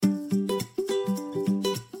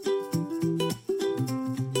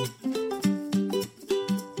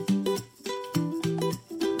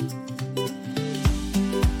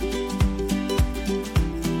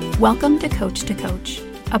Welcome to Coach,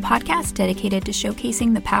 a podcast dedicated to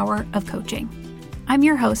showcasing the power of coaching. I'm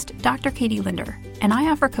your host, Dr. Katie Linder, and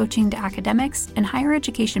I offer coaching to academics and higher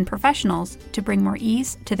education professionals to bring more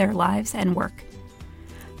ease to their lives and work.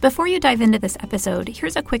 Before you dive into this episode,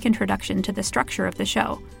 here's a quick introduction to the structure of the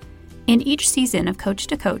show. In each season of Coach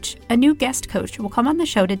to Coach, a new guest coach will come on the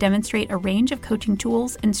show to demonstrate a range of coaching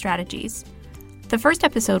tools and strategies. The first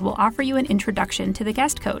episode will offer you an introduction to the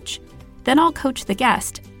guest coach. Then I'll coach the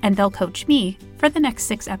guest, and they'll coach me for the next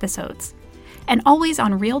 6 episodes. And always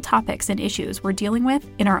on real topics and issues we're dealing with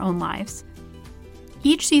in our own lives.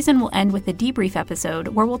 Each season will end with a debrief episode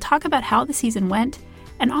where we'll talk about how the season went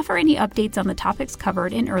and offer any updates on the topics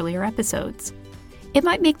covered in earlier episodes. It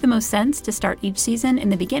might make the most sense to start each season in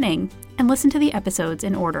the beginning and listen to the episodes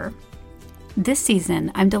in order. This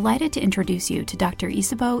season, I'm delighted to introduce you to Dr.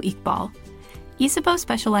 Isabeau Iqbal. Isabeau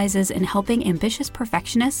specializes in helping ambitious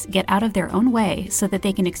perfectionists get out of their own way so that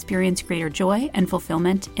they can experience greater joy and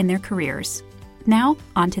fulfillment in their careers. Now,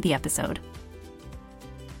 on to the episode.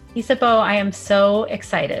 Isabeau, I am so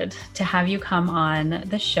excited to have you come on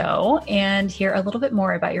the show and hear a little bit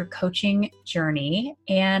more about your coaching journey.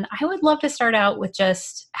 And I would love to start out with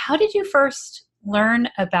just, how did you first learn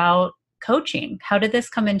about coaching? How did this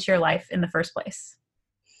come into your life in the first place?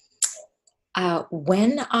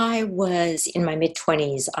 When I was in my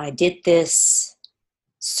mid-20s, I did this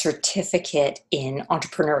certificate in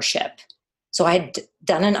entrepreneurship. So I had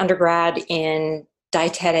done an undergrad in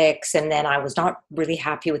dietetics, and then I was not really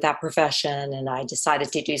happy with that profession, and I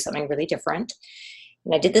decided to do something really different.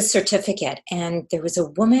 And I did this certificate, and there was a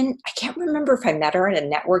woman, I can't remember if I met her at a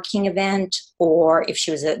networking event or if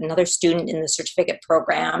she was another student in the certificate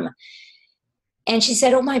program. And she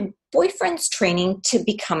said, "Oh, my boyfriend's training to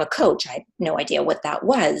become a coach." I had no idea what that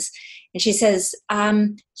was. And she says,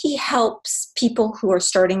 he helps people who are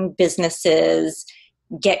starting businesses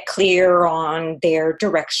get clear on their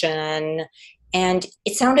direction. And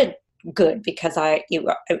it sounded good because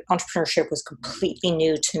entrepreneurship was completely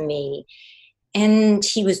new to me. And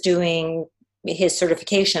he was doing his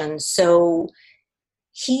certification. So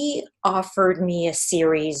he offered me a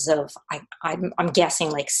series of, I'm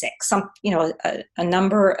guessing like 6, a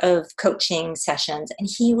number of coaching sessions, and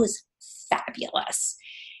he was fabulous.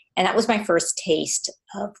 And that was my first taste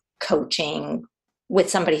of coaching with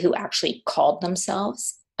somebody who actually called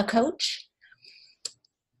themselves a coach.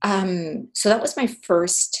 So that was my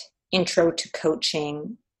first intro to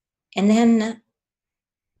coaching. And then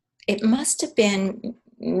it must have been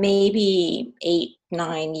maybe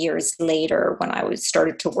 8-9 years later when I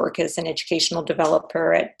started to work as an educational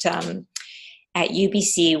developer at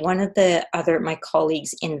UBC. One of my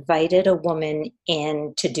colleagues invited a woman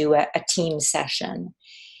in to do a team session.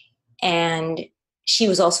 And she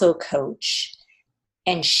was also a coach.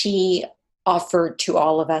 And she offered to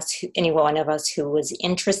all of us, any one of us who was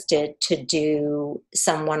interested, to do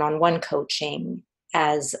some one-on-one coaching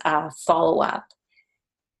as a follow-up.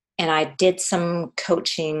 And I did some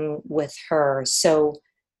coaching with her. So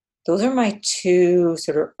those are my 2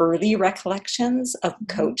 sort of early recollections of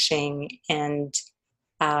coaching. And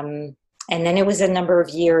then it was a number of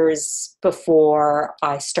years before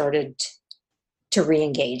I started to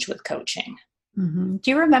re-engage with coaching. Mm-hmm.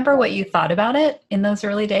 Do you remember what you thought about it in those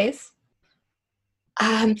early days?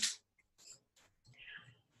 I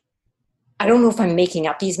don't know if I'm making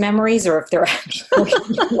up these memories or if they're actually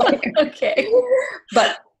okay.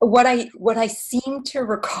 But what I seem to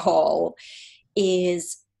recall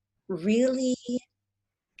is really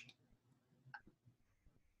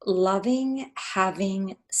loving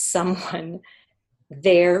having someone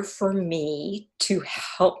there for me to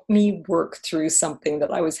help me work through something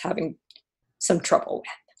that I was having some trouble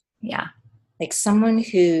with. Yeah. Like someone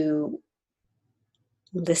who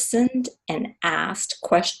listened and asked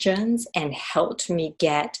questions and helped me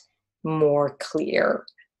get more clear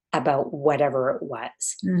about whatever it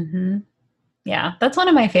was. Mm-hmm. Yeah, that's one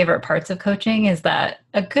of my favorite parts of coaching, is that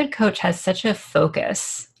a good coach has such a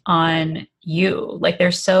focus on you. Like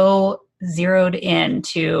they're so zeroed in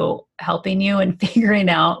to helping you and figuring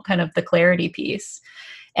out kind of the clarity piece.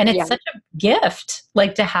 And it's such a gift,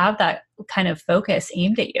 like to have that kind of focus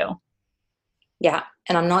aimed at you. Yeah.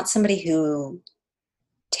 And I'm not somebody who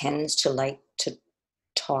tends to like to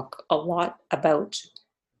talk a lot about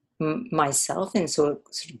myself. And so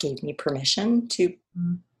it sort of gave me permission to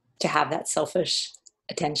have that selfish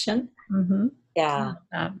attention. Mm-hmm. Yeah.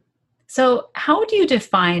 So how do you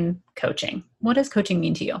define coaching? What does coaching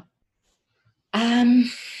mean to you?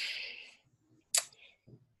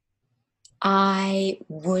 I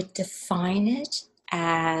would define it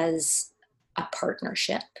as a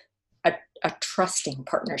partnership, a trusting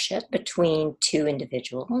partnership between two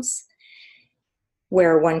individuals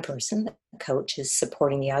where one person, the coach, is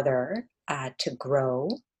supporting the other to grow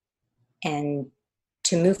and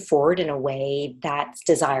to move forward in a way that's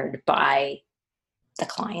desired by the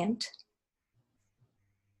client.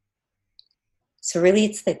 So really,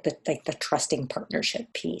 it's like the trusting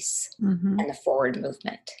partnership piece and the forward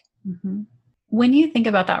movement. When you think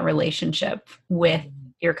about that relationship with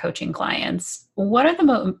your coaching clients, what are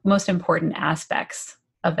the most important aspects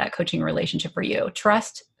of that coaching relationship for you?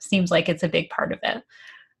 Trust seems like it's a big part of it.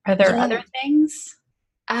 Are there other things?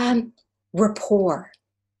 Rapport.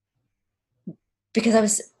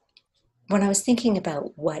 Because when I was thinking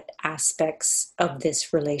about what aspects of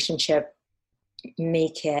this relationship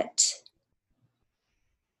make it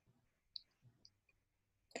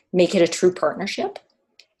a true partnership,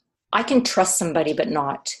 I can trust somebody but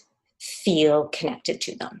not feel connected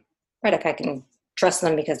to them, right? Like I can trust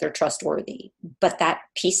them because they're trustworthy. But that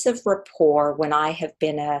piece of rapport, when I have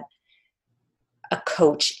been a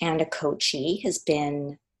coach and a coachee, has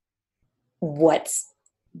been what's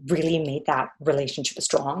really made that relationship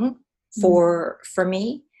strong for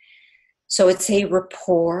me. So I'd say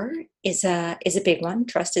rapport is a big one.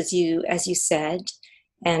 Trust, as you said,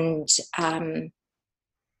 and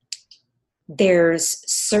there's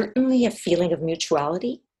certainly a feeling of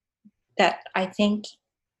mutuality that I think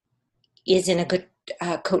is in a good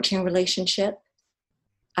coaching relationship.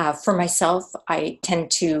 For myself, I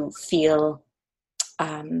tend to feel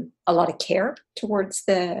a lot of care towards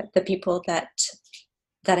the people that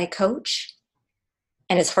I coach.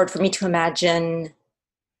 And it's hard for me to imagine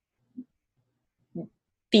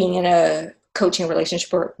being in a coaching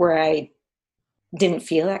relationship where I didn't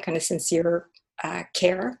feel that kind of sincere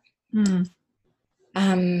care.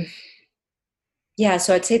 Yeah,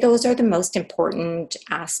 so I'd say those are the most important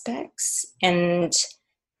aspects, and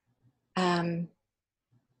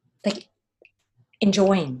like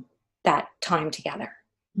enjoying that time together.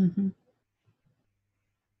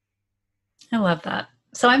 I love that.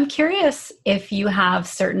 So I'm curious if you have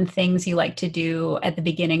certain things you like to do at the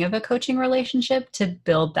beginning of a coaching relationship to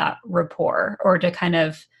build that rapport or to kind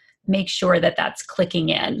of make sure that that's clicking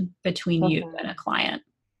in between you and a client.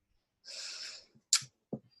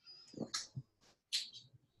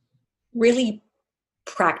 Really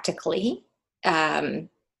practically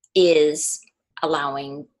is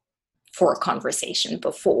allowing for a conversation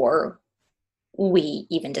before we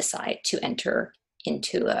even decide to enter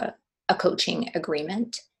into a coaching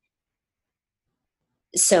agreement.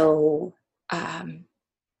 So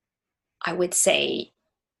I would say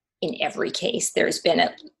in every case, there's been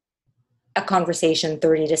a conversation,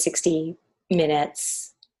 30 to 60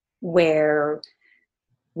 minutes, where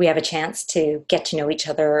we have a chance to get to know each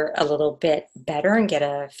other a little bit better and get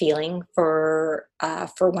a feeling for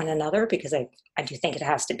one another, because I do think it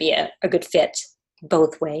has to be a good fit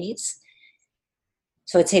both ways.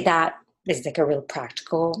 So I'd say that is like a real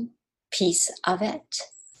practical piece of it.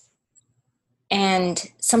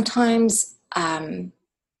 And sometimes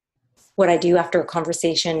what I do after a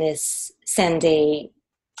conversation is send a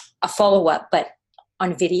follow-up, but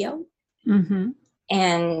on video.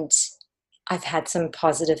 And I've had some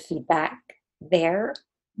positive feedback there.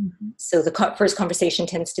 So the first conversation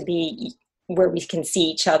tends to be where we can see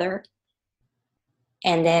each other.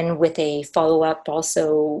 And then with a follow-up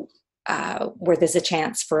also where there's a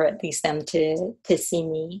chance for at least them to see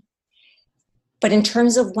me. But in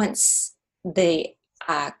terms of once the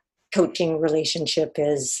coaching relationship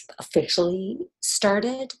is officially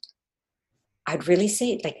started, I'd really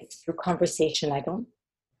say like through conversation. I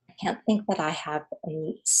can't think that I have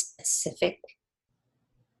any specific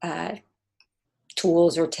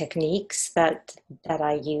tools or techniques that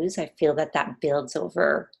I use. I feel that builds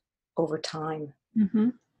over time.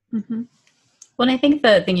 Well, and I think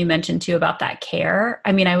the thing you mentioned too about that care,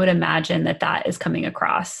 I mean, I would imagine that is coming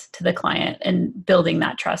across to the client and building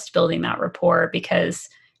that trust, building that rapport, because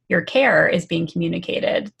your care is being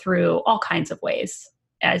communicated through all kinds of ways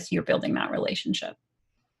as you're building that relationship.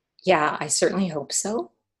 Yeah, I certainly hope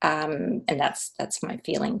so. And that's my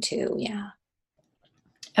feeling too. Yeah.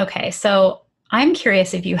 Okay. So I'm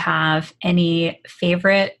curious if you have any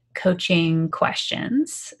favorite coaching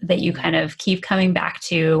questions that you kind of keep coming back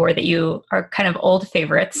to, or that you are kind of old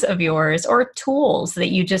favorites of yours, or tools that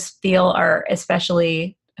you just feel are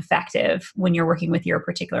especially effective when you're working with your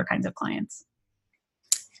particular kinds of clients.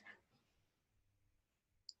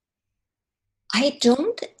 I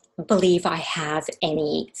don't believe I have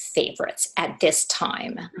any favorites at this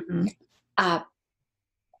time.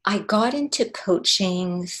 I got into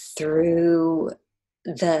coaching through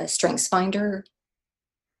the StrengthsFinder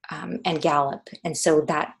and Gallup. And so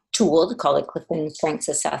that tool, to call it Clifton Strengths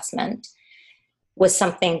Assessment, was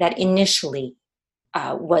something that initially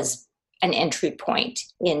was an entry point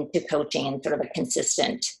into coaching and sort of a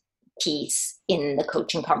consistent piece in the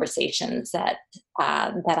coaching conversations that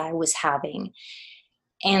I was having.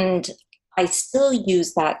 And I still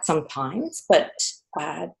use that sometimes, but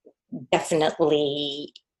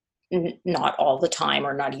definitely not all the time,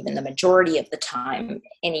 or not even the majority of the time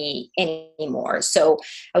anymore. So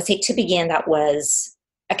I would say, to begin, that was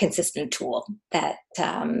a consistent tool that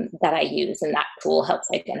I use, and that tool helps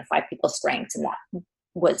identify people's strengths, and that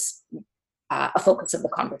was a focus of the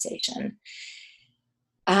conversation.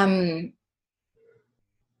 And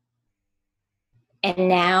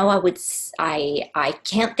now I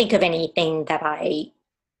can't think of anything that I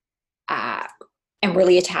am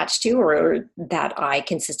really attached to, or that I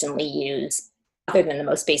consistently use, other than the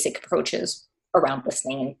most basic approaches around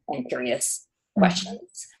listening and curious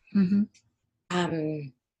questions. Mm-hmm.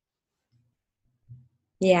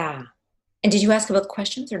 Yeah. And did you ask about the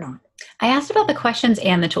questions or not? I asked about the questions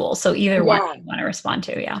and the tools. So either one you want to respond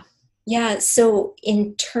to. Yeah. Yeah. So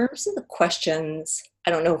in terms of the questions,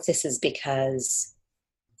 I don't know if this is because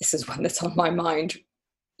this is one that's on my mind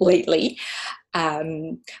lately.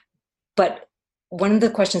 But one of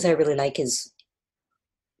the questions I really like is,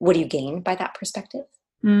 what do you gain by that perspective?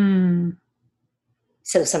 Mm.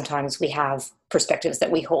 So sometimes we have perspectives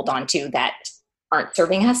that we hold on to that aren't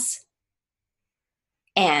serving us.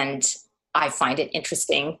 And I find it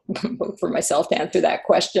interesting for myself to answer that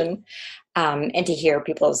question, and to hear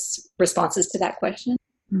people's responses to that question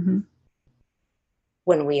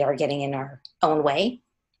when we are getting in our own way.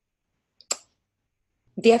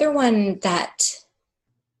 The other one that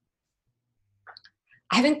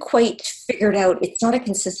I haven't quite figured out, it's not a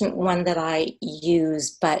consistent one that I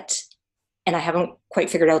use, and I haven't quite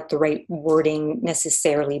figured out the right wording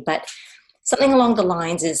necessarily, but something along the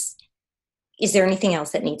lines is there anything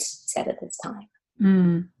else that needs to be said at this time?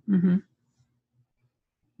 Mm-hmm.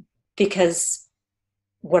 Because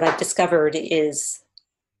what I've discovered is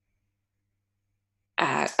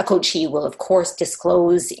a coachee will, of course,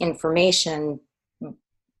 disclose information,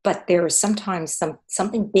 but there's sometimes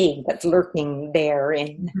something big that's lurking there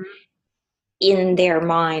in their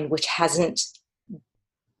mind, which hasn't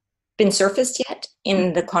been surfaced yet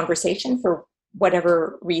in the conversation for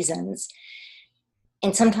whatever reasons.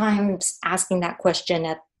 And sometimes asking that question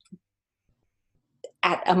at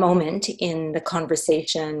a moment in the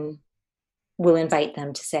conversation will invite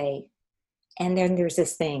them to say, and then there's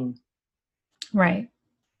this thing. Right.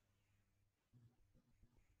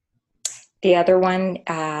 The other one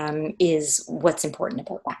is, what's important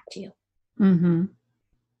about that to you? Mm-hmm.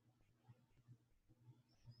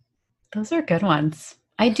 Those are good ones.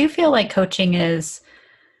 I do feel like coaching is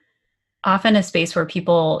often a space where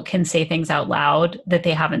people can say things out loud that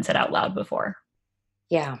they haven't said out loud before.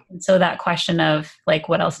 Yeah. And so that question of like,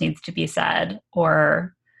 what else needs to be said,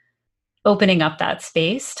 or opening up that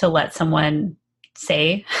space to let someone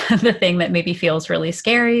say the thing that maybe feels really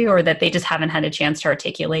scary, or that they just haven't had a chance to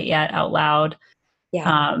articulate yet out loud.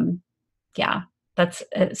 Yeah. That's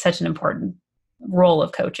such an important role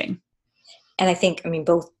of coaching. And I think,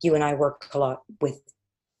 both you and I work a lot with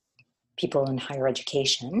people in higher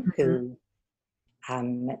education who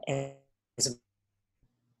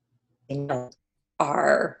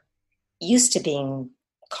are used to being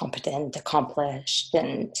competent, accomplished,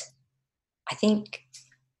 and I think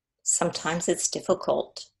sometimes it's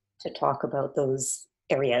difficult to talk about those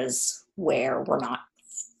areas where we're not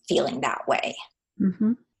feeling that way,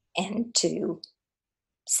 and to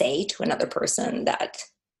say to another person that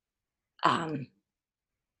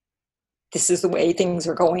this is the way things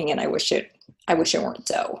are going, and I wish it weren't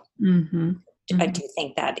so. I do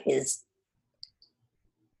think that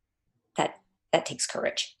takes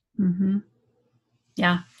courage.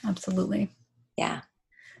 Yeah, absolutely. Yeah.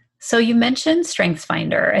 So you mentioned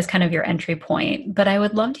StrengthsFinder as kind of your entry point, but I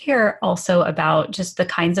would love to hear also about just the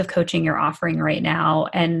kinds of coaching you're offering right now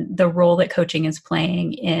and the role that coaching is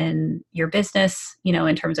playing in your business,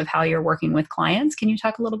 in terms of how you're working with clients. Can you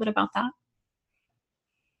talk a little bit about that?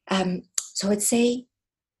 So I'd say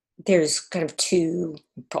there's kind of two,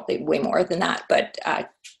 probably way more than that, but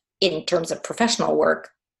in terms of professional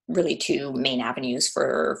work, really two main avenues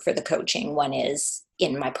for the coaching. One is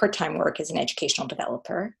in my part-time work as an educational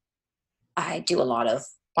developer. I do a lot of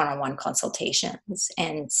one-on-one consultations.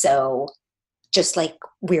 And so just like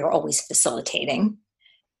we're always facilitating,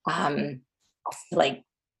 I feel like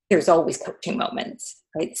there's always coaching moments,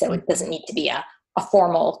 right? So it doesn't need to be a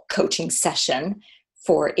formal coaching session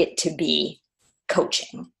for it to be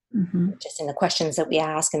coaching. Just in the questions that we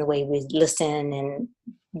ask and the way we listen and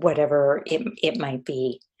whatever it might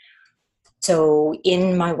be. So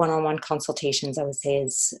in my one-on-one consultations, I would say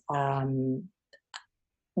is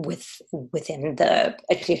within the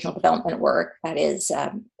educational development work, that is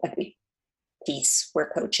a big piece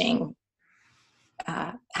where coaching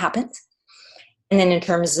happens. And then in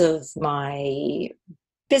terms of my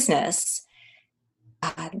business,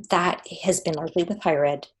 that has been largely with higher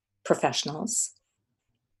ed professionals.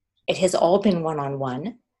 It has all been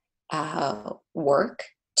one-on-one work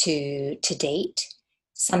to date,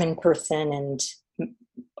 some in person and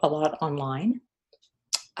a lot online.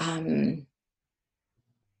 And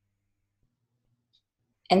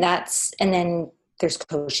then there's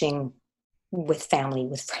coaching with family,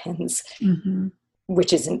 with friends,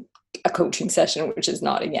 which isn't a coaching session, which is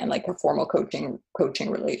not, again, like a formal coaching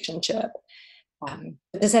relationship.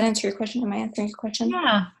 Does that answer your question? Am I answering your question?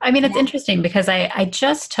 Yeah. I mean, it's interesting because I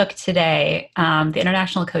just took today, the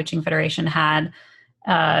International Coaching Federation had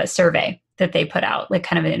a survey that they put out, like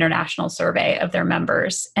kind of an international survey of their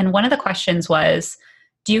members. And one of the questions was,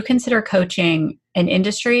 do you consider coaching an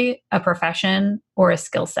industry, a profession, or a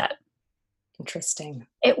skill set? Interesting.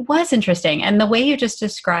 It was interesting. And the way you just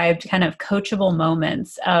described kind of coachable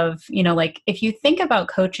moments of, like if you think about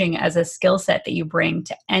coaching as a skill set that you bring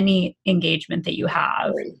to any engagement that you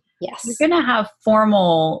have, yes, you're going to have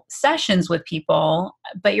formal sessions with people,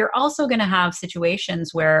 but you're also going to have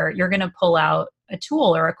situations where you're going to pull out a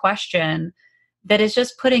tool or a question that is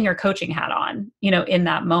just putting your coaching hat on, in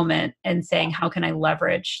that moment and saying, how can I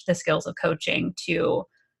leverage the skills of coaching to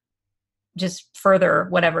just further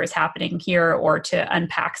whatever is happening here or to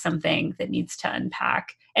unpack something that needs to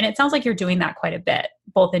unpack. And it sounds like you're doing that quite a bit,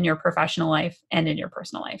 both in your professional life and in your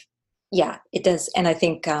personal life. Yeah, it does. And I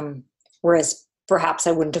think, whereas perhaps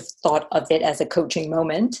I wouldn't have thought of it as a coaching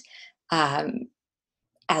moment,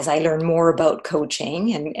 as I learn more about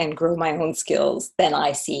coaching and grow my own skills, then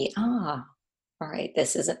I see, all right,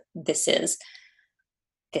 this is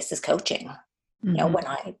coaching.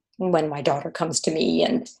 When my daughter comes to me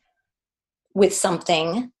and with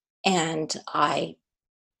something, and I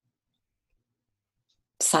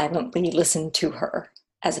silently listen to her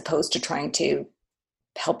as opposed to trying to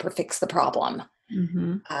help her fix the problem.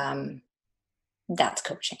 That's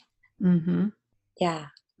coaching. Yeah.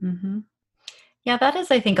 Yeah, that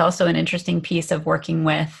is, I think, also an interesting piece of working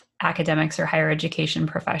with academics or higher education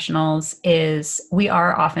professionals is we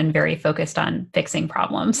are often very focused on fixing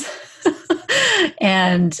problems.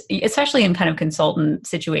 And especially in kind of consultant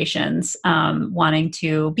situations, wanting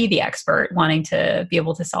to be the expert, wanting to be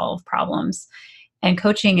able to solve problems. And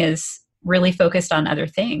coaching is really focused on other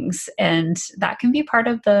things. And that can be part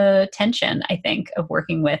of the tension, I think, of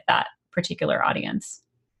working with that particular audience.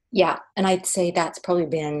 Yeah. And I'd say that's probably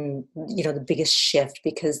been, the biggest shift,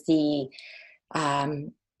 because the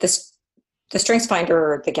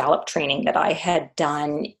StrengthsFinder, the Gallup training that I had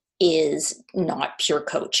done is not pure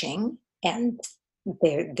coaching. And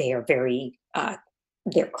they are very,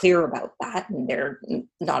 they're clear about that, and they're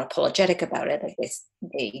not apologetic about it. I guess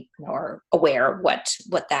they are aware of what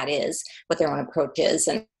that is, what their own approach is.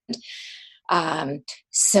 And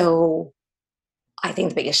so I think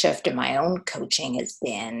the biggest shift in my own coaching has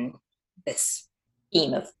been this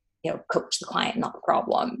theme of, coach the client, not the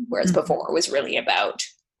problem. Whereas before it was really about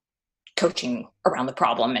coaching around the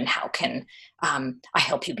problem and how can I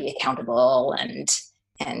help you be accountable, and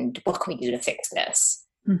what can we do to fix this?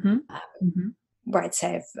 Where I'd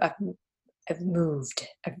say I've moved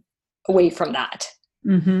away from that.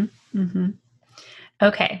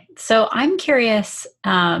 Okay. So I'm curious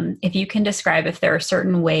if you can describe if there are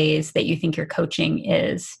certain ways that you think your coaching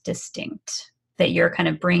is distinct, that you're kind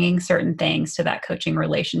of bringing certain things to that coaching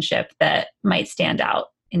relationship that might stand out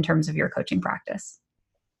in terms of your coaching practice.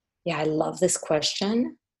 Yeah, I love this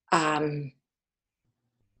question. And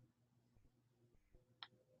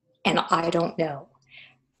I don't know.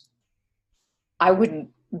 I would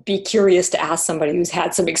be curious to ask somebody who's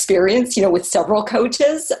had some experience, with several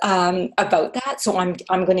coaches about that. So I'm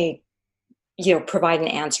going to, provide an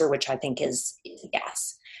answer, which I think is a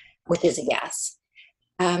yes,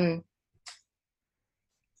 I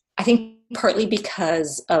think partly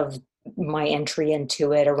because of my entry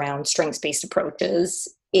into it around strengths-based approaches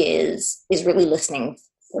is really listening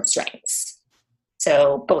for strengths.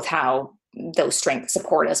 So both how those strengths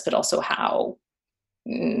support us, but also how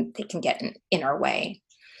they can get in our way.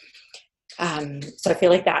 So I feel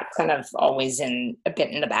like that's kind of always a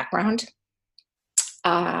bit in the background.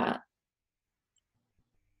 I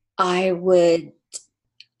would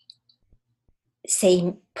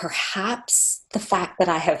say perhaps the fact that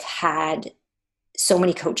I have had so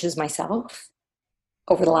many coaches myself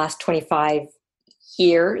over the last 25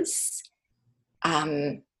 years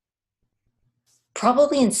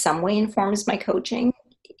probably in some way informs my coaching,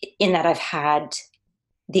 in that I've had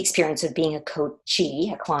the experience of being a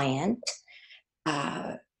coachee, a client,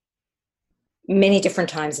 uh, many different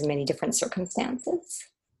times in many different circumstances.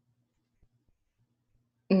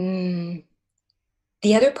 The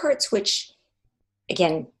other parts, which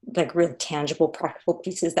again, like real tangible, practical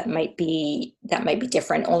pieces that might be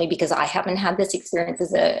different, only because I haven't had this experience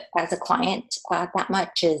as a client that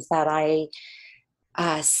much, is that I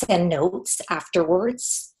send notes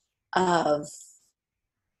afterwards of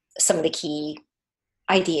some of the key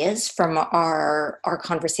ideas from our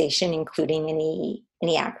conversation, including any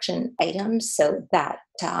action items, so that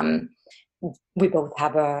we both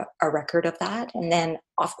have a record of that. And then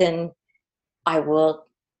often I will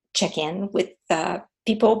check in with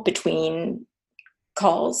people between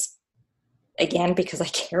calls, again, because I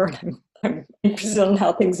care and I'm interested in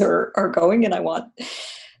how things are going, and I want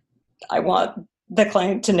the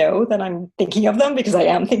client to know that I'm thinking of them, because I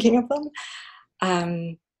am thinking of them.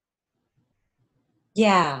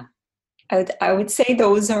 Yeah, I would say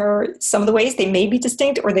those are some of the ways. They may be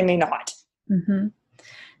distinct or they may not. Mm-hmm.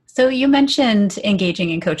 So you mentioned engaging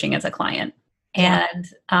in coaching as a client. Yeah.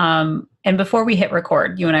 And before we hit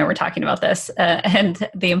record, you and I were talking about this and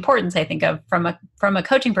the importance, I think, of from a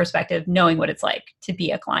coaching perspective, knowing what it's like to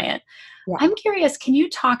be a client. Yeah. I'm curious, can you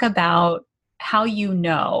talk about how you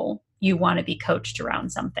know you want to be coached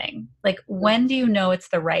around something? Like, when do you know it's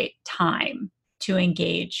the right time to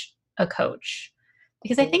engage a coach?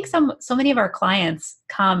 Because I think so many of our clients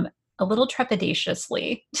come a little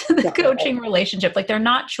trepidatiously to the coaching relationship. Like, they're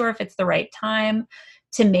not sure if it's the right time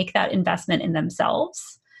to make that investment in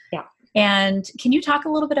themselves. Yeah. And can you talk a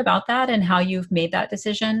little bit about that and how you've made that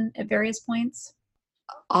decision at various points?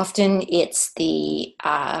 Often it's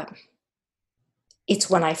it's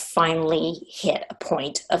when I finally hit a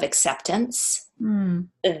point of acceptance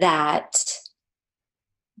that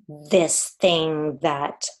this thing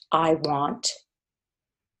that I want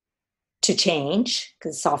to change,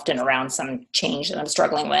 because it's often around some change that I'm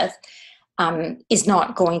struggling with, is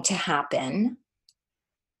not going to happen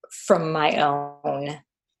from my own,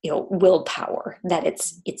 willpower. That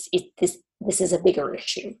this is a bigger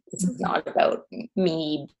issue. This is not about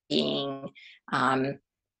me being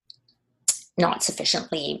not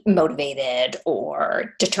sufficiently motivated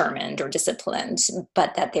or determined or disciplined,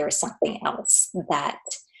 but that there is something else that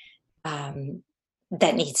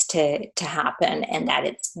that needs to happen, and that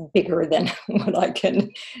it's bigger than what I can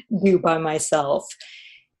do by myself.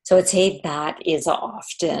 So I'd say that is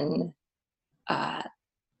often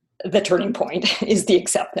the turning point, is the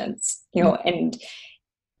acceptance, and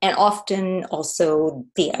often also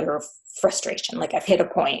the utter frustration. Like, I've hit a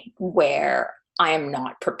point where I am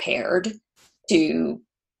not prepared to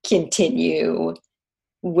continue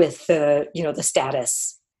with the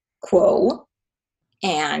status quo,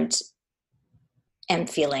 and am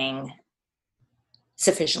feeling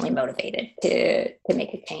sufficiently motivated to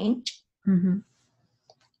make a change. Mm-hmm.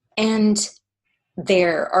 And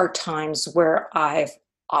there are times where I've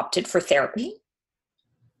opted for therapy,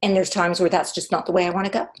 and there's times where that's just not the way I want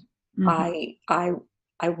to go. Mm-hmm.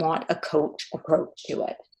 I want a coach approach to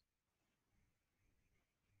it.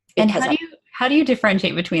 And how do you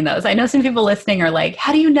differentiate between those? I know some people listening are like,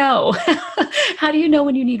 how do you know? How do you know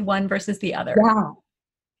when you need one versus the other? Yeah.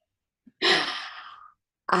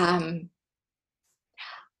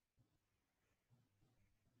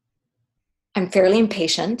 I'm fairly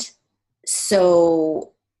impatient,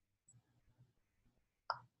 so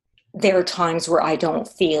there are times where I don't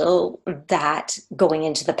feel that going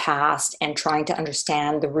into the past and trying to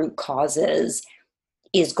understand the root causes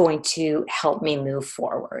is going to help me move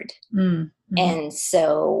forward. Mm-hmm. And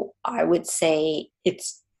so I would say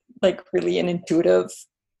it's like really an intuitive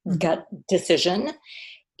gut decision.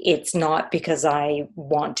 It's not because I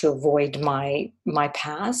want to avoid my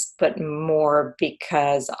past, but more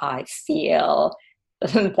because I feel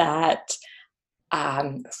that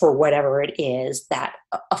for whatever it is, that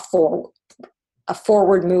a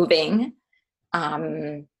forward moving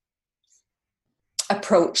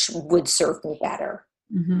approach would serve me better.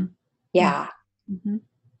 Mm-hmm. Yeah. Mm-hmm.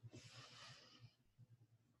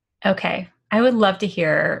 Okay. I would love to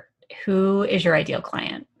hear, who is your ideal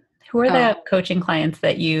client? Who are the coaching clients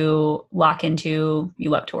that you lock into, you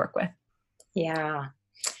love to work with? Yeah.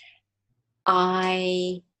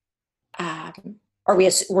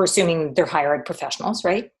 We're assuming they're higher ed professionals,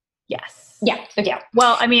 right? Yes. Yeah. Yeah.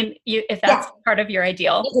 Well, I mean, if that's part of your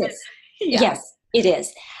ideal. It is. Yeah. Yes, it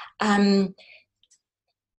is. I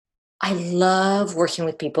love working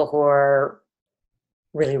with people who are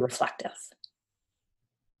really reflective,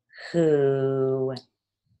 who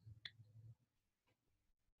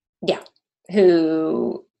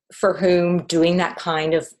for whom doing that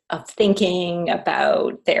kind of thinking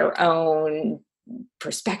about their own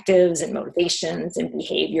perspectives and motivations and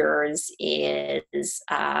behaviors is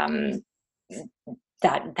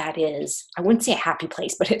that is, I wouldn't say a happy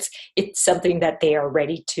place, but it's something that they are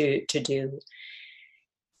ready to do.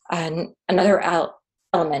 And another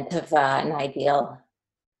element of an ideal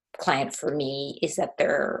client for me is that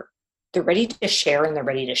they're ready to share and they're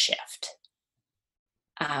ready to shift.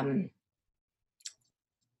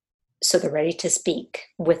 So they're ready to speak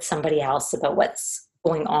with somebody else about what's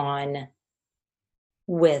going on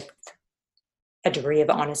with a degree of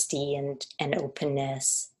honesty and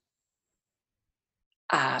openness.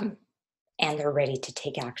 And they're ready to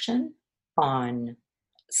take action on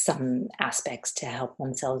some aspects to help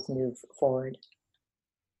themselves move forward.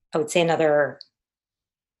 I would say another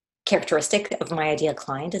characteristic of my ideal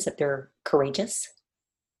client is that they're courageous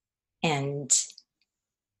and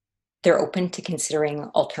they're open to considering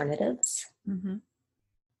alternatives. Mm-hmm.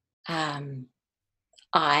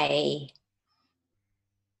 I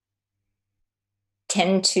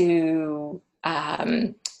tend to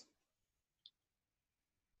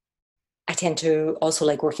also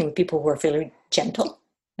like working with people who are fairly gentle.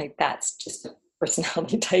 Like that's just a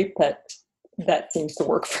personality type that seems to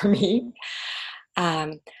work for me.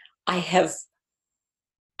 I have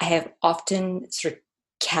often sort of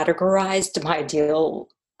categorized my ideal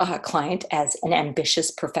client as an ambitious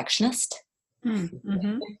perfectionist.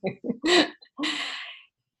 Mm-hmm.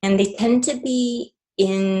 And they tend to be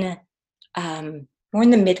in more in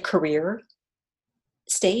the mid-career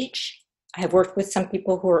stage. I have worked with some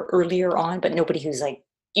people who are earlier on, but nobody who's like,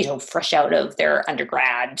 fresh out of their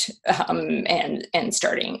undergrad and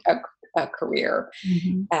starting a career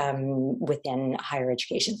within higher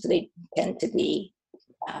education. So they tend to be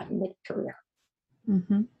mid-career.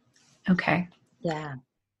 Mm-hmm. Okay. Yeah.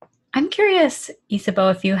 I'm curious,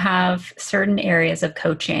 Isabeau, if you have certain areas of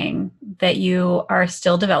coaching that you are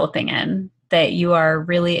still developing in, that you are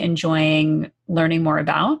really enjoying learning more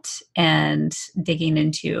about and digging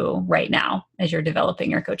into right now as you're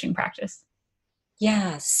developing your coaching practice?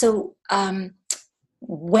 Yeah. So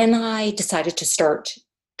when I decided to start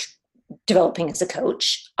developing as a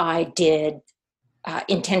coach, I did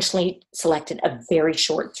intentionally selected a very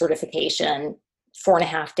short certification,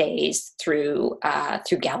 4.5 days through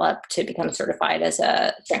Gallup to become certified as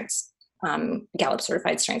a Gallup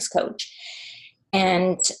certified strengths coach.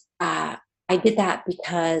 And I did that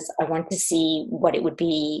because I wanted to see what it would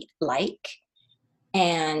be like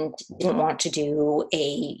and didn't want to do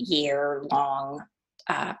a year-long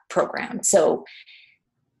program. So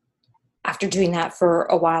after doing that for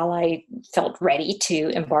a while, I felt ready to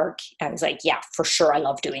embark. I was like, yeah, for sure, I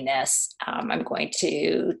love doing this. I'm going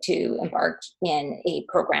to embark in a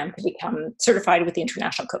program to become certified with the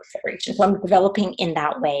International Coach Federation. So I'm developing in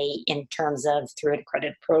that way in terms of through an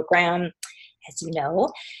accredited program, as you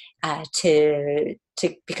know, to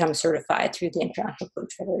become certified through the International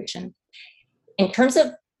Coach Federation. In terms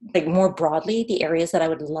of like more broadly, the areas that I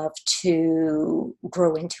would love to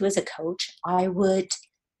grow into as a coach, I would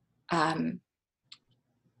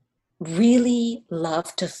really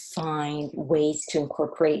love to find ways to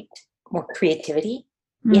incorporate more creativity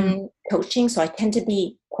in coaching. So I tend to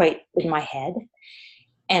be quite in my head.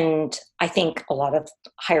 And I think a lot of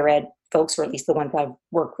higher ed folks, or at least the ones I've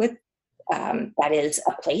worked with, that is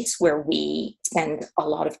a place where we spend a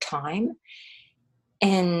lot of time.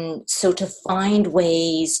 And so to find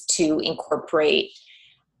ways to incorporate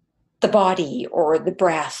the body or the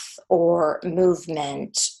breath or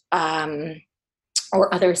movement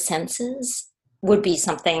or other senses would be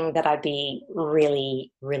something that I'd be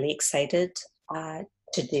really, really excited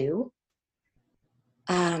to do.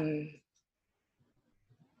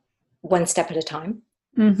 One step at a time.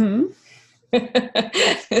 Mm-hmm.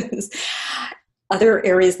 Other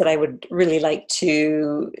areas that I would really like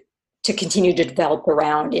to continue to develop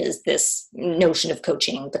around is this notion of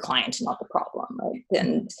coaching the client and not the problem, right?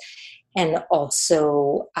 And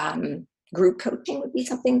also group coaching would be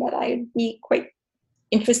something that I'd be quite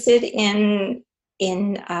interested in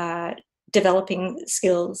developing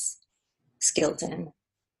skills in.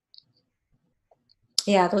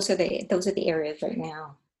 Yeah, those are the areas right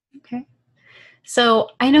now. Okay. So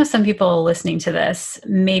I know some people listening to this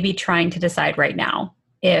may be trying to decide right now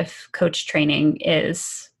if coach training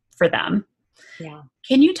is for them. Yeah.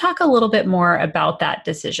 Can you talk a little bit more about that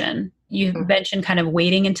decision? You mentioned kind of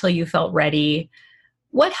waiting until you felt ready.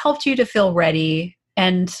 What helped you to feel ready?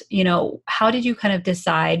 And, how did you kind of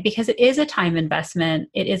decide? Because it is a time investment.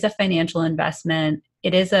 It is a financial investment.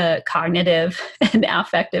 It is a cognitive and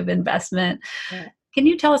affective investment. Yeah. Can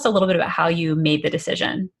you tell us a little bit about how you made the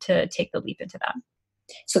decision to take the leap into that?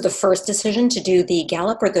 So the first decision to do the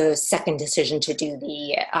Gallup, or the second decision to do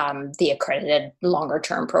the accredited longer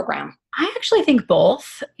term program? I actually think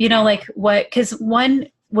both, because one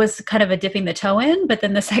was kind of a dipping the toe in, but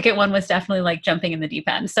then the second one was definitely like jumping in the deep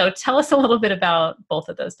end. So tell us a little bit about both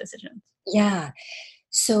of those decisions. Yeah.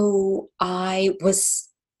 So I was,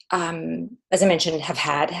 as I mentioned,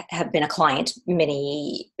 have been a client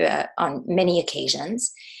on many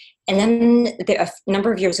occasions. And then a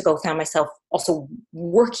number of years ago, found myself also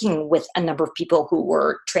working with a number of people who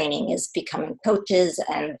were training as becoming coaches.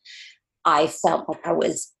 And I felt like I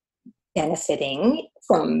was benefiting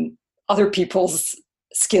from other people's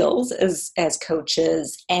skills as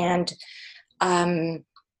coaches, and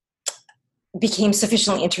became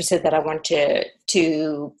sufficiently interested that I wanted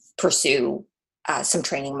to pursue some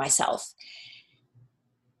training myself.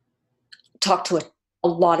 Talked to a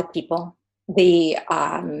lot of people.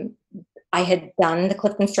 I had done the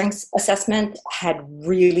Clifton Strengths assessment, had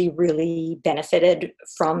really, really benefited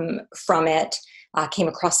from it. Came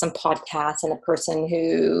across some podcasts and a person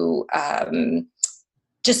who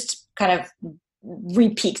just kind of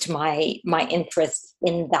re-piqued my interest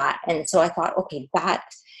in that. And so I thought, okay, that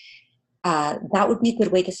would be a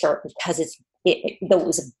good way to start, because though it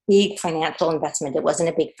was a big financial investment, it wasn't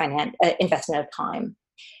a big investment of time.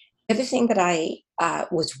 The other thing that I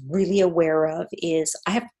was really aware of is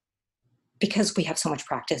because we have so much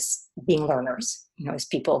practice being learners, as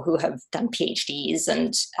people who have done PhDs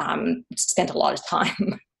and spent a lot of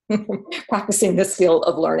time practicing the skill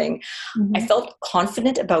of learning, Mm-hmm. I felt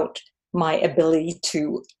confident about my ability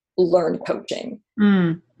to learn coaching.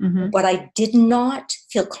 Mm-hmm. But I did not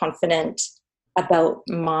feel confident about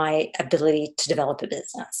my ability to develop a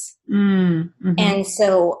business. Mm-hmm. And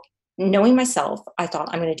so, knowing myself, I thought,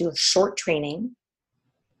 I'm going to do a short training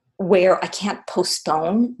where I can't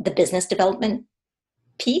postpone the business development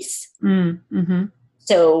piece. Mm-hmm.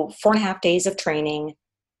 So 4.5 days of training,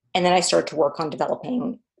 and then I started to work on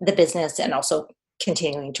developing the business and also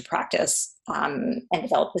continuing to practice and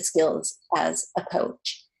develop the skills as a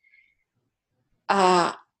coach.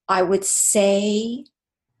 I would say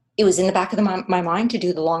it was in the back of my mind to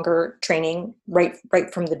do the longer training right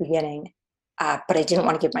from the beginning, but I didn't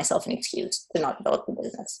want to give myself an excuse to not develop the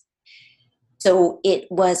business. So it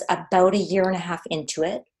was about 1.5 years into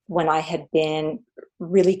it, when I had been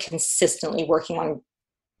really consistently working on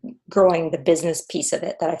growing the business piece of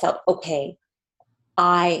it, that I felt, okay,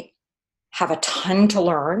 I have a ton to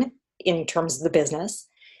learn in terms of the business,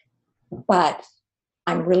 but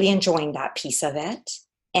I'm really enjoying that piece of it.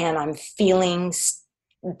 And I'm feeling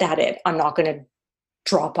that I'm not going to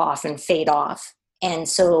drop off and fade off. And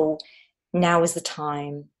so now is the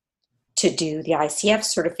time to do the ICF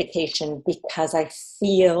certification, because I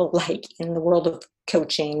feel like in the world of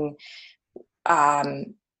coaching,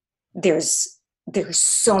 there's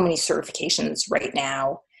so many certifications right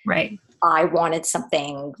now. Right. I wanted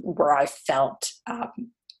something where I felt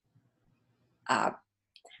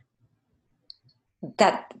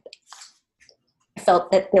that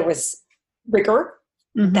there was rigor,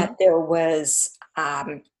 Mm-hmm. that there was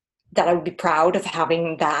that I would be proud of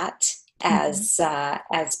having that as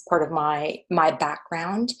part of my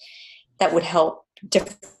background, that would help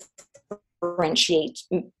differentiate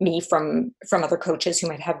me from other coaches who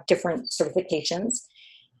might have different certifications.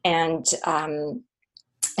 And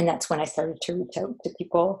that's when I started to reach out to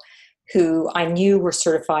people who I knew were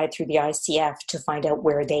certified through the ICF to find out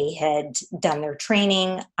where they had done their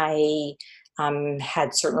training. I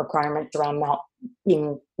had certain requirements around not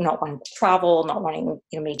wanting to travel, not wanting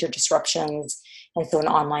major disruptions, and so an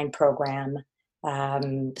online program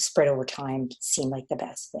spread over time seemed like the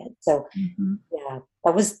best fit. So yeah,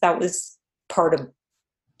 that was part of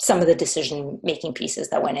some of the decision making pieces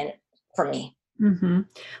that went in it for me. Mm-hmm.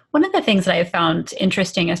 One of the things that I have found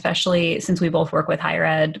interesting, especially since we both work with higher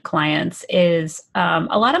ed clients, is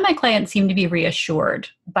a lot of my clients seem to be reassured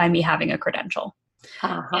by me having a credential.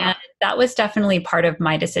 Uh-huh. And that was definitely part of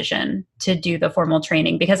my decision to do the formal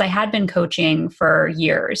training, because I had been coaching for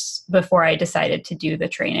years before I decided to do the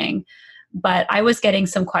training. But I was getting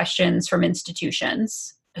some questions from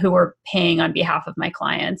institutions who were paying on behalf of my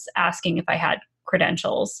clients, asking if I had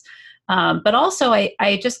credentials. But also,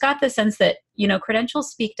 I just got the sense that,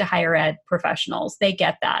 credentials speak to higher ed professionals. They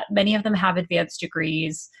get that. Many of them have advanced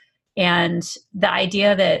degrees. And the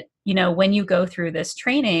idea that, when you go through this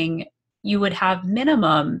training, you would have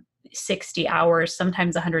minimum 60 hours,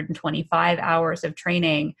 sometimes 125 hours of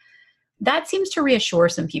training. That seems to reassure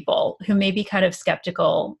some people who may be kind of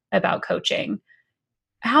skeptical about coaching.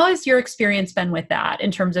 How has your experience been with that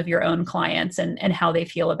in terms of your own clients and how they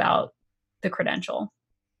feel about the credential?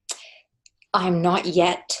 I'm not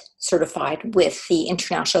yet certified with the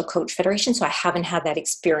International Coach Federation, so I haven't had that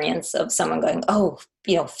experience of someone going, "Oh,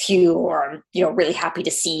 phew," or really happy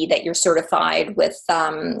to see that you're certified with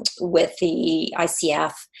the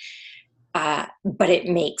ICF. But it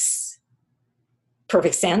makes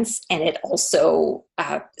perfect sense, and it also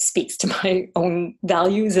speaks to my own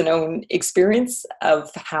values and own experience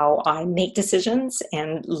of how I make decisions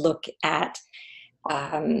and look at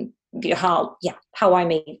how I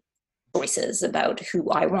make choices about who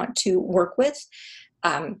I want to work with.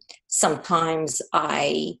 Sometimes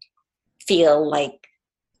I feel like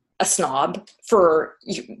a snob for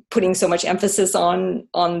putting so much emphasis on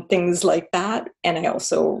things like that, and I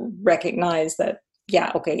also recognize that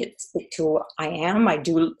it's who I am. I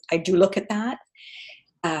do look at that.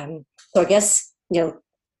 So I guess to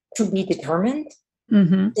be determined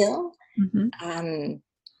still.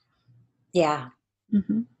 Yeah.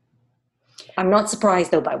 I'm not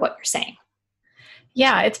surprised though by what you're saying.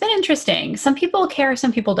 Yeah, it's been interesting. Some people care,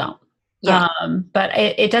 some people don't. Yeah. But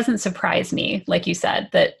it doesn't surprise me, like you said,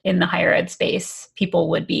 that in the higher ed space, people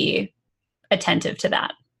would be attentive to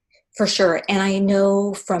that. For sure. And I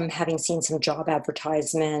know from having seen some job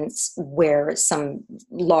advertisements where some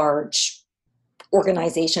large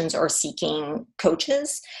organizations are seeking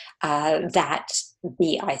coaches, that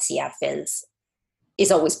the ICF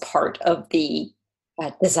is always part of the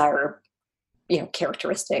desired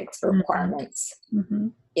characteristics or requirements.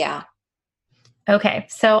 Yeah. Okay.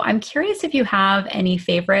 So I'm curious if you have any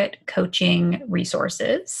favorite coaching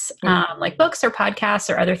resources, like books or podcasts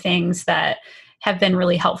or other things that have been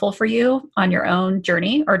really helpful for you on your own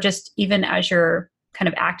journey, or just even as you're kind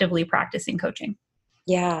of actively practicing coaching.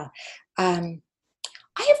 Yeah. I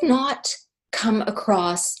have not come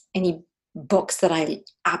across any books that I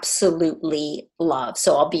absolutely love.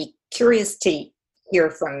 So I'll be curious to hear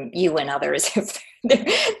from you and others if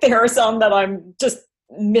there are some that I'm just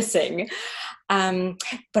missing.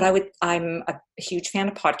 But I'm a huge fan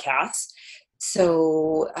of podcasts.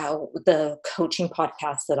 So the coaching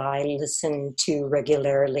podcasts that I listen to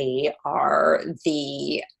regularly are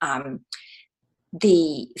the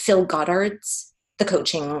Phil Goddard's The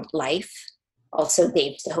Coaching Life, also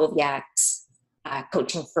Dave Stahoviak's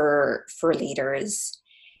Coaching for Leaders,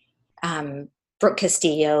 Brooke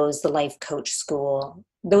Castillo's The Life Coach School.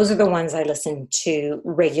 Those are the ones I listen to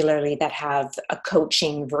regularly that have a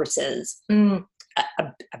coaching versus a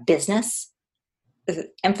business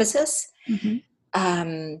emphasis. Did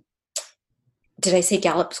I say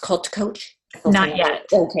Gallup's Call to Coach? Not yet.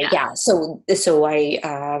 Okay, yeah. So I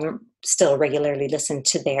still regularly listen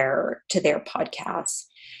to their podcasts.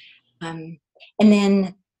 And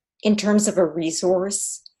then in terms of a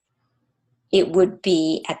resource, it would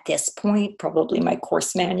be at this point probably my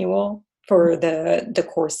course manual for the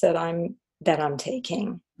course that I'm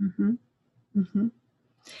taking.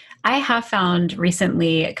 I have found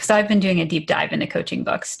recently, because I've been doing a deep dive into coaching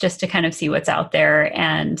books just to kind of see what's out there.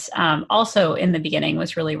 And also in the beginning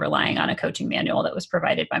was really relying on a coaching manual that was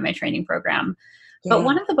provided by my training program. Yeah. But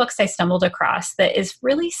one of the books I stumbled across that is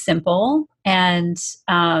really simple and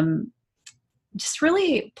just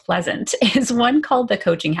really pleasant is one called The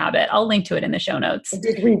Coaching Habit. I'll link to it in the show notes. I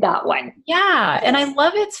did read that one. Yeah. Yes. And I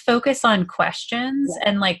love its focus on questions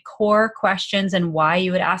and like core questions and why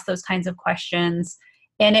you would ask those kinds of questions.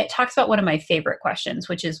 And it talks about one of my favorite questions,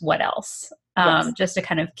 which is what else? Just to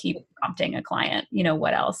kind of keep prompting a client,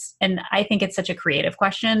 what else? And I think it's such a creative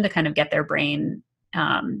question to kind of get their brain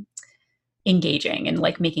engaging and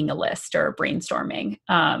like making a list or brainstorming.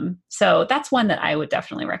 So that's one that I would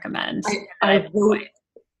definitely recommend.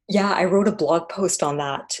 I wrote a blog post on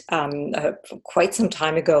that quite some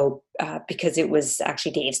time ago because it was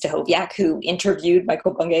actually Dave Stahoviak who interviewed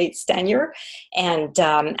Michael Bungay-Stanier. And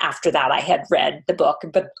after that, I had read the book.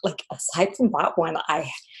 But like aside from that one, I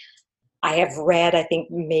have read, I think,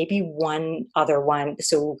 maybe one other one.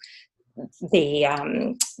 So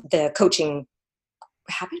the Coaching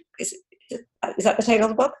Habit, is that the title of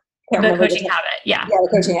the book? The Coaching Habit, yeah. Yeah, The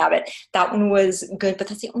Coaching Habit. That one was good, but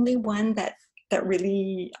that's the only one that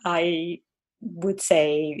really I would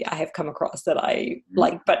say I have come across that I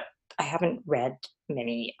like, but I haven't read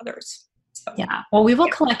many others. So. Yeah. Well, we will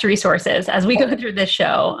collect resources as we go through this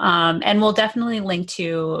show. And we'll definitely link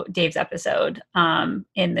to Dave's episode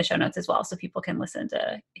in the show notes as well, so people can listen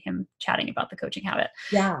to him chatting about the coaching habit.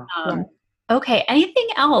 Yeah. Okay. Anything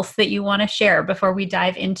else that you want to share before we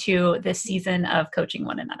dive into this season of Coaching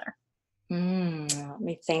One Another? Let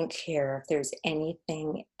me think here if there's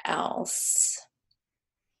anything else.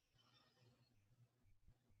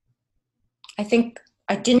 I think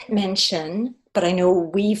I didn't mention, but I know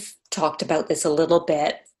we've talked about this a little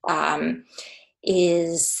bit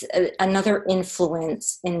is another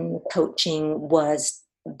influence in coaching was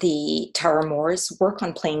the Tara Moore's work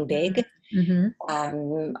on playing big.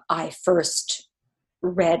 Mm-hmm. I first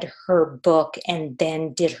read her book and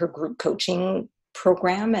then did her group coaching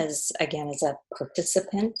program as a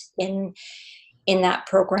participant in that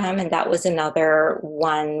program. And that was another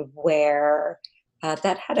one where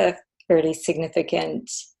that had a fairly significant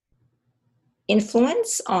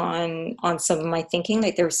influence on some of my thinking.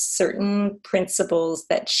 Like there's certain principles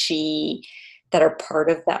that are part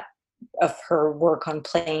of her work on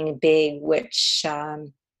playing big, which have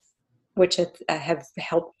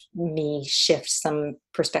helped me shift some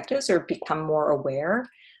perspectives or become more aware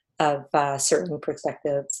of certain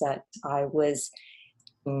perspectives that I was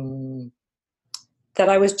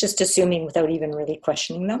just assuming without even really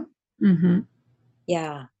questioning them. Mm-hmm.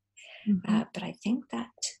 Yeah. Mm-hmm. But I think that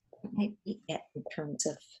might be it in terms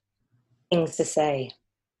of things to say.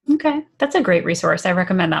 Okay. That's a great resource. I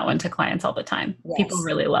recommend that one to clients all the time. Yes. People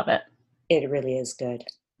really love it. It really is good.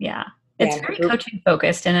 Yeah. It's very coaching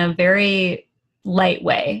focused in a very light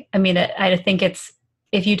way. I mean, I think if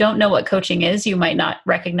you don't know what coaching is, you might not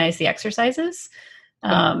recognize the exercises.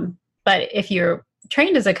 But if you're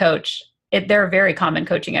trained as a coach, there are very common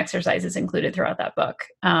coaching exercises included throughout that book.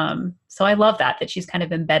 So I love that she's kind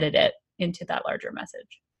of embedded it into that larger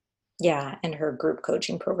message. Yeah. And her group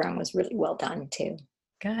coaching program was really well done too.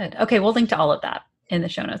 Good. Okay. We'll link to all of that in the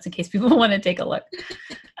show notes in case people want to take a look.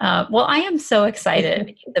 Well, I am so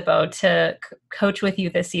excited, Isabeau, to coach with you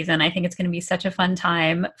this season. I think it's going to be such a fun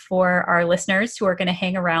time for our listeners who are going to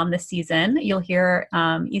hang around this season. You'll hear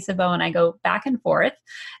Isabeau and I go back and forth,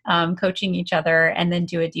 coaching each other, and then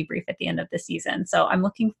do a debrief at the end of the season. So I'm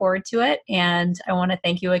looking forward to it. And I want to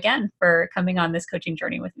thank you again for coming on this coaching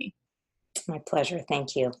journey with me. My pleasure.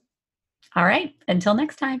 Thank you. All right. Until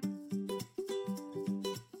next time.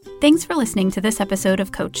 Thanks for listening to this episode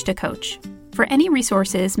of Coach to Coach. For any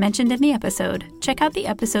resources mentioned in the episode, check out the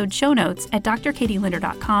episode show notes at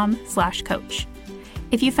drkatielinder.com/coach.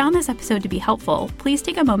 If you found this episode to be helpful, please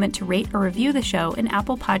take a moment to rate or review the show in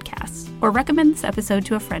Apple Podcasts or recommend this episode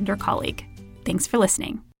to a friend or colleague. Thanks for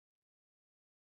listening.